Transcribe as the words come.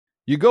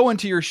You go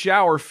into your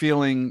shower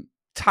feeling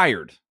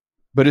tired,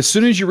 but as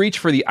soon as you reach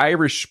for the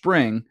Irish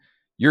Spring,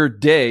 your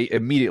day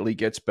immediately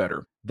gets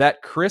better.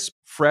 That crisp,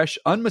 fresh,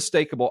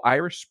 unmistakable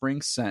Irish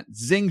Spring scent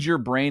zings your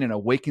brain and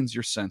awakens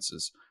your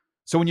senses.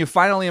 So when you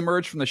finally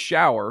emerge from the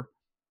shower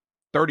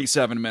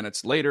 37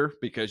 minutes later,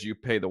 because you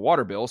pay the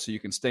water bill so you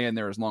can stay in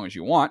there as long as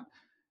you want,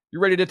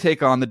 you're ready to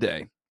take on the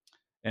day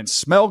and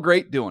smell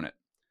great doing it.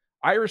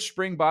 Irish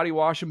Spring Body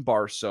Wash and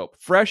Bar Soap.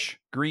 Fresh,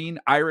 green,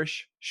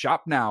 Irish.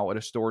 Shop now at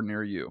a store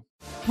near you.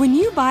 When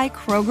you buy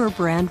Kroger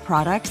brand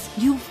products,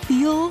 you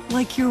feel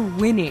like you're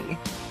winning.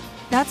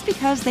 That's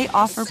because they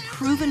offer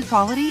proven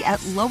quality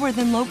at lower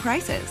than low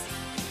prices.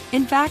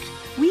 In fact,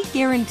 we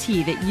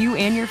guarantee that you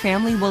and your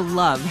family will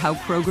love how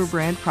Kroger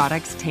brand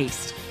products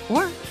taste,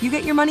 or you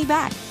get your money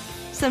back.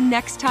 So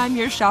next time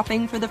you're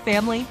shopping for the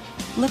family,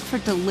 look for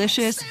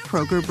delicious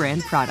Kroger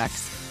brand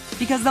products,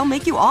 because they'll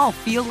make you all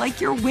feel like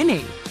you're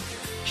winning.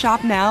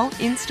 Shop now,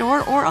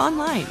 in-store, or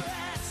online.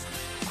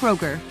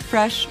 Kroger,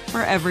 fresh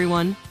for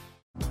everyone.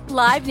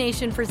 Live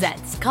Nation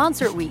presents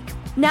Concert Week.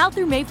 Now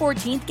through May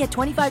 14th, get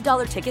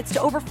 $25 tickets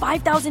to over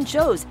 5,000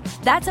 shows.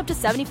 That's up to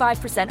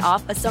 75%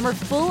 off a summer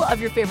full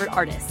of your favorite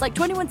artists like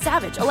 21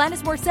 Savage,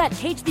 Alanis Morissette,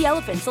 Cage the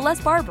Elephant,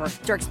 Celeste Barber,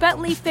 Dierks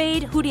Bentley,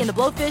 Fade, Hootie and the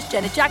Blowfish,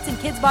 Janet Jackson,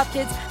 Kidz Bop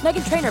Kids,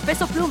 Meghan Trainor,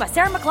 Bissell Pluma,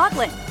 Sarah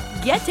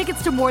McLachlan. Get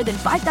tickets to more than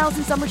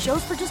 5,000 summer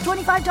shows for just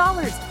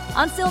 $25.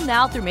 Until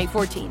now through May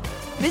 14th.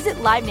 Visit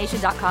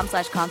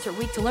LiveNation.com/Concert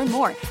Week to learn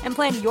more and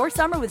plan your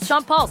summer with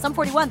Sean Paul, Sum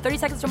 41, 30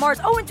 Seconds to Mars,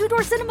 and Two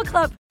Door Cinema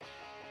Club.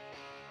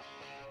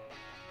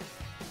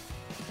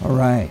 All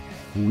right,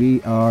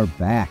 we are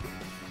back.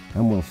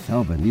 I'm Will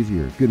Selvin. These are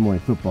your Good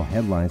Morning Football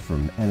headlines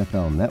from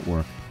NFL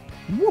Network.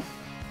 Woo!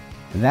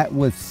 That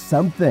was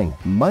something.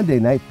 Monday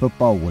Night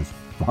Football was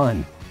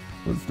fun.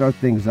 Let's start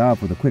things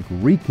off with a quick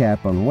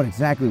recap on what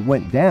exactly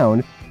went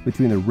down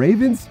between the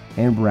Ravens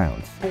and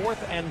Browns.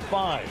 4th and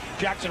 5.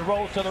 Jackson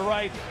rolls to the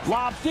right.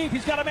 Lobs deep.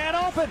 He's got a man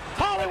open.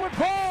 Hollywood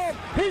Brown.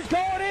 He's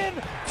going in.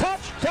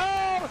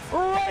 Touchdown,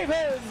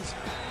 Ravens.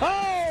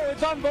 Oh,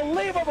 it's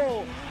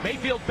unbelievable.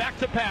 Mayfield back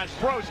to pass.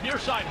 Throws near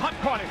side. Hunt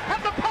caught it.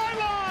 At the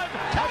pylon.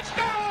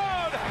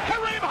 Touchdown,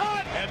 Kareem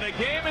Hunt. And the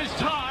game is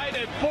tied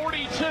at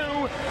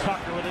 42.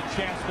 Tucker with a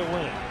chance to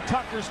win.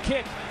 Tucker's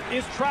kick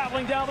is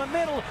traveling down the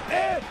middle.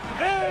 It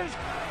is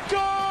good.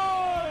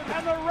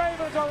 And the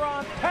Ravens are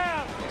on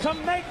path to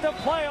make the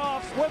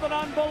playoffs with an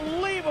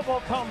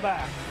unbelievable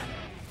comeback.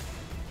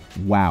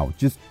 Wow,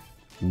 just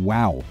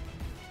wow.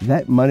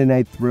 That Monday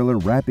Night Thriller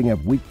wrapping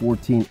up Week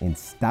 14 in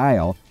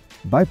style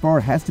by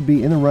far has to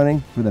be in the running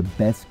for the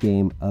best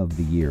game of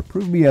the year.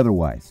 Prove me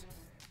otherwise.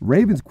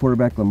 Ravens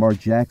quarterback Lamar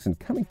Jackson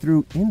coming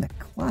through in the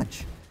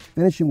clutch,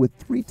 finishing with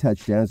 3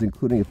 touchdowns,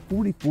 including a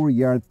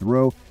 44-yard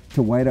throw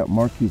to wideout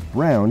Marquise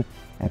Brown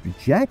after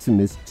Jackson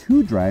missed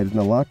 2 drives in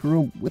the locker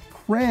room with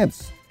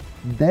cramps.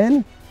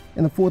 Then,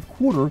 in the fourth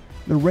quarter,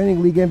 the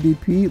reigning league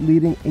MVP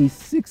leading a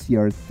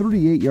 6-yard,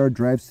 38-yard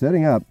drive,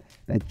 setting up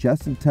that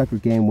Justin Tucker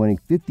game-winning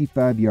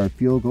 55-yard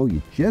field goal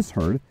you just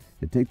heard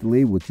to take the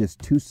lead with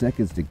just 2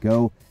 seconds to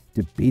go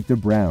to beat the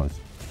Browns,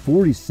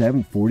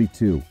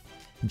 47-42.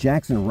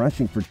 Jackson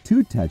rushing for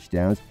 2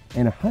 touchdowns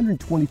and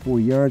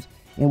 124 yards,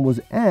 and was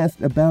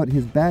asked about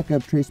his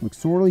backup Trace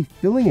McSorley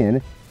filling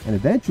in and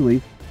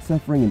eventually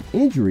suffering an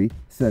injury,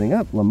 setting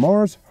up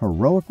Lamar's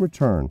heroic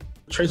return.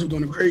 Trace was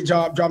doing a great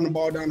job dropping the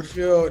ball down the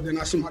field. Then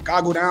I see my guy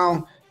go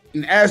down.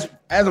 And as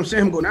I'm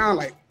seeing him go down,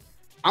 like,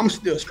 I'm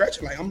still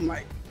stretching. Like, I'm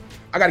like,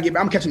 I got to get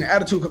back. I'm catching the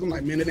attitude because I'm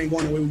like, man, it ain't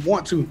going the way we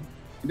want to.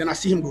 And then I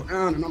see him go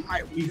down, and I'm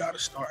like, we got to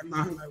start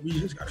now. Like, we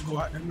just got to go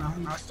out there now.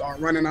 And I start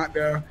running out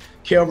there.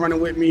 Kel running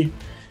with me.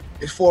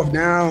 It's 4th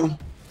down.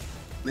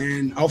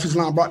 And offensive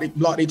line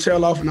blocked their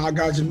tail off, and our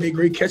guys just made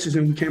great catches,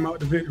 and we came out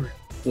with the victory.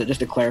 So just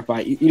to clarify,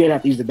 you didn't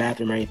have to use the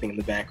bathroom or anything in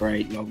the back,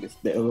 right? You know,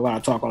 there was a lot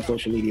of talk on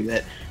social media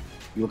that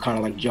you were kind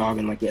of like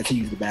jogging, like you had to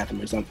use the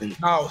bathroom or something.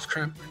 No, I was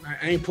cramping. I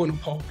ain't putting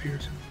Paul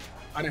Pierce in.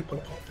 I didn't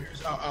put Paul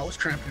Pierce. I was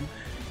cramping.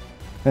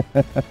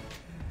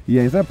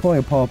 Yeah, he's not pulling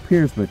a Paul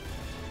Pierce, but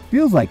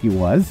feels like he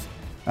was.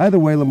 Either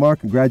way, Lamar,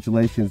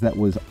 congratulations. That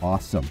was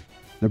awesome.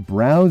 The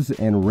Browns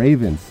and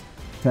Ravens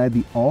tied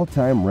the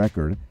all-time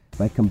record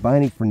by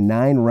combining for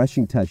 9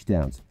 rushing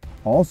touchdowns.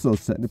 Also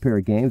setting a pair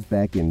of games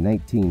back in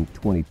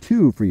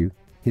 1922 for you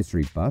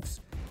history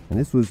buffs. And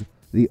this was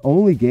the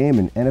only game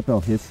in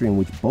NFL history in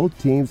which both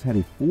teams had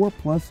a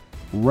 4+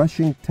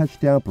 rushing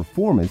touchdown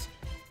performance.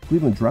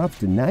 Cleveland drops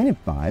to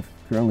 9-5,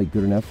 currently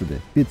good enough for the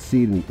 5th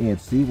seed in the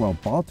AFC, while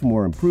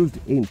Baltimore improves to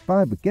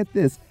 8-5. But get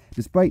this,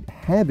 despite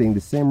having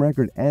the same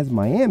record as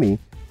Miami,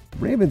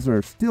 Ravens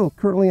are still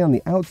currently on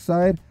the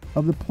outside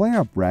of the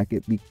playoff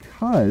bracket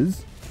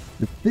because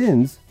the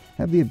Fins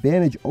have the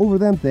advantage over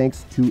them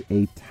thanks to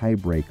a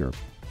tiebreaker.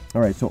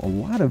 All right, so a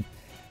lot of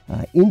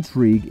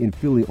intrigue in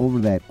Philly over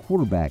that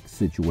quarterback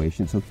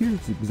situation. So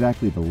here's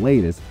exactly the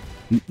latest.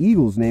 The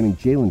Eagles naming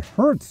Jalen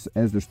Hurts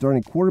as their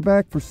starting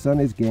quarterback for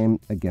Sunday's game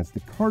against the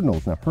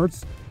Cardinals. Now,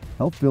 Hurts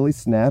helped Philly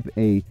snap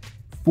a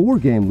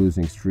 4-game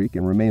losing streak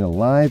and remain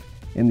alive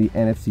in the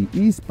NFC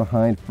East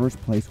behind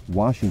first-place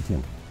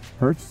Washington.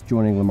 Hurts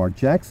joining Lamar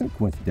Jackson,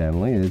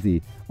 coincidentally, as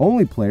the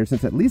only player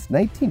since at least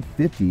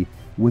 1950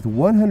 with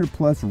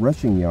 100-plus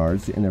rushing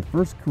yards in their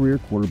first career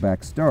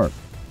quarterback start.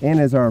 And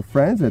as our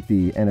friends at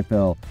the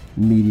NFL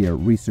Media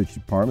Research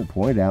Department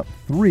pointed out,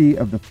 3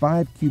 of the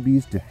 5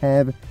 QBs to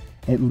have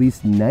at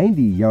least 90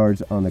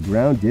 yards on the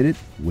ground did it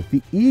with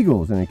the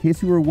Eagles. And in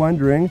case you were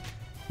wondering,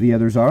 the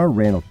others are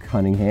Randall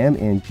Cunningham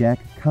and Jack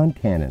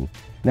Concannon.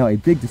 Now, a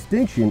big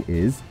distinction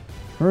is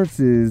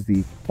Hurts is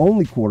the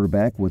only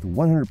quarterback with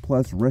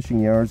 100-plus rushing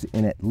yards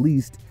and at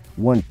least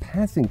 1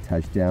 passing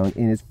touchdown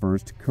in his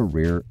first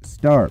career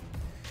start.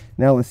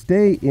 Now, let's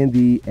stay in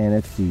the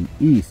NFC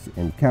East,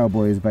 and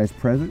Cowboys Vice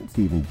President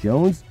Stephen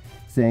Jones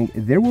saying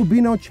there will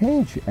be no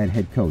change at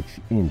head coach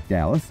in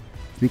Dallas.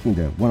 Speaking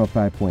to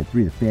 105.3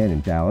 The Fan in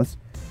Dallas,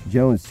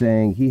 Jones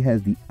saying he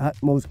has the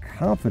utmost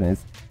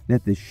confidence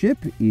that the ship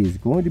is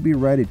going to be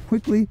righted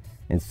quickly,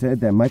 and said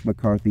that Mike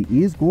McCarthy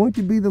is going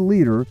to be the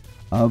leader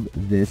of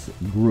this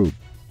group.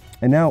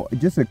 And now,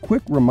 just a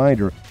quick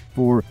reminder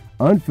for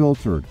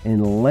unfiltered,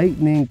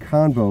 enlightening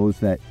convos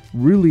that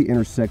really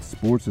intersect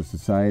sports and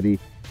society.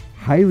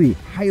 Highly,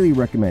 highly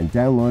recommend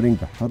downloading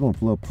the Huddle and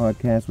Flow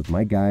podcast with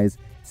my guys,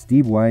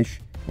 Steve Weish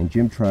and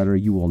Jim Trotter.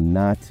 You will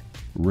not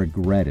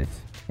regret it.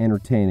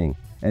 Entertaining,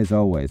 as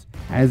always.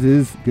 As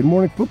is Good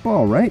Morning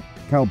Football, right?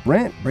 Kyle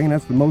Brandt bringing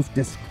us the most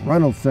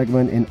disgruntled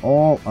segment in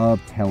all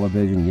of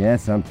television.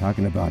 Yes, I'm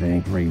talking about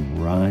angry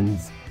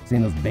runs.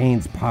 Seeing those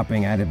veins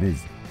popping out of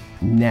his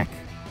neck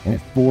and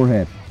his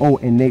forehead. Oh,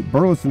 and Nate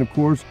Burleson, of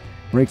course,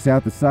 breaks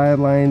out the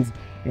sidelines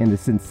and the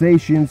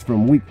sensations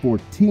from Week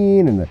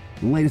 14 and the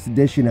latest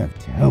edition of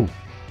Toe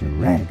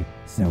Drag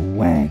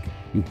Swag.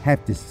 You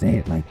have to say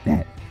it like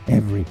that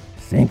every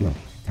single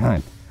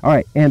time. All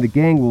right, and the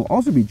gang will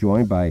also be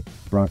joined by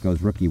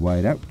Broncos rookie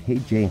wideout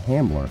KJ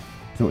Hamler.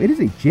 So it is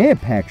a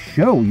jam-packed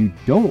show you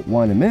don't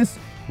want to miss,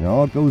 and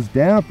all goes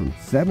down from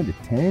 7 to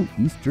 10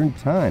 Eastern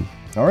Time.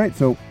 All right,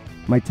 so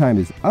my time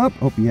is up.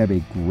 Hope you have a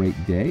great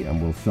day.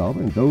 I'm Will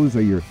Sullivan. Those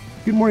are your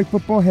Good Morning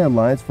Football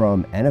headlines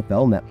from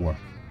NFL Network.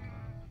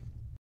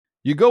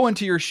 You go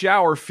into your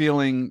shower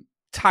feeling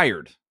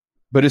tired,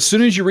 but as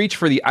soon as you reach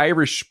for the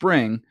Irish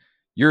Spring,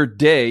 your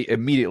day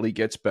immediately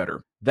gets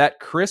better. That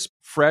crisp,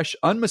 fresh,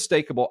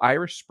 unmistakable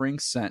Irish Spring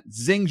scent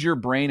zings your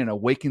brain and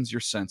awakens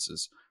your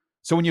senses.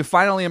 So when you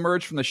finally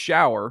emerge from the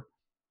shower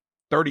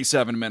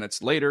 37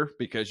 minutes later,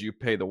 because you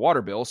pay the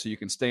water bill so you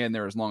can stay in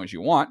there as long as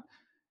you want,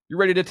 you're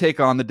ready to take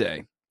on the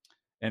day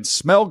and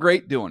smell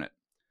great doing it.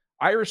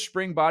 Irish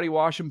Spring Body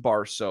Wash and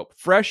Bar Soap.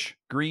 Fresh,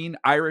 green,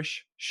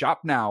 Irish.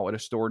 Shop now at a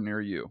store near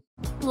you.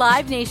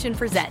 Live Nation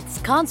presents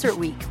Concert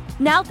Week.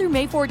 Now through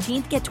May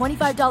 14th, get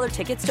 $25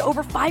 tickets to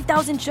over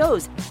 5,000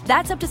 shows.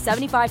 That's up to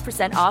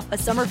 75% off a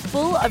summer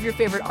full of your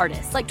favorite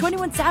artists like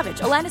 21 Savage,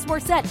 Alanis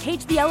Morissette,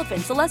 Cage the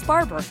Elephant, Celeste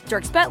Barber,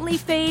 Dierks Bentley,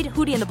 Fade,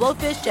 Hootie and the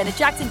Blowfish, Janet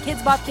Jackson,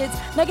 Kids Bop Kids,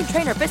 Meghan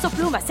Trainor, Peso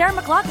Pluma, Sarah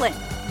McLachlan.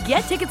 Get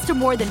tickets to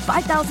more than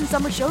 5,000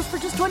 summer shows for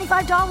just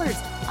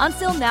 $25. On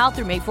sale now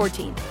through May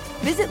 14th.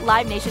 Visit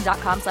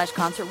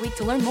LiveNation.com/Concert Week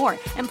to learn more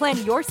and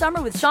plan your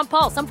summer with Sean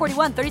Paul, Sum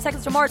 41, 30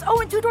 Seconds to Mars,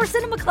 and Two Door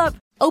Cinema Club.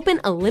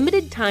 Open a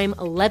limited-time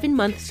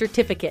 11-month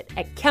certificate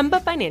at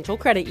Kemba Financial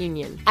Credit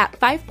Union. At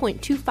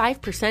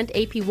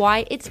 5.25%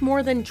 APY, it's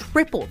more than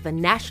triple the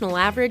national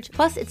average,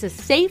 plus it's a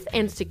safe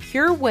and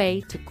secure way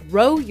to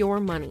grow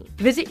your money.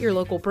 Visit your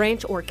local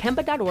branch or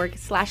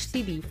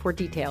kemba.org/CB for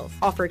details.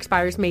 Offer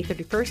expires May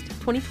 31st,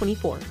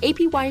 2024.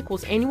 APY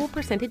equals annual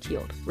percentage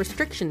yield.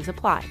 Restrictions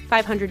apply.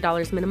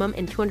 $500 minimum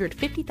and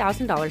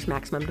 $250,000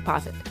 maximum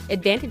deposit.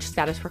 Advantage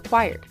status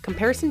required.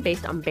 Comparison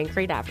based on bank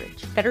rate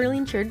average. Federally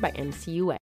insured by NCUA.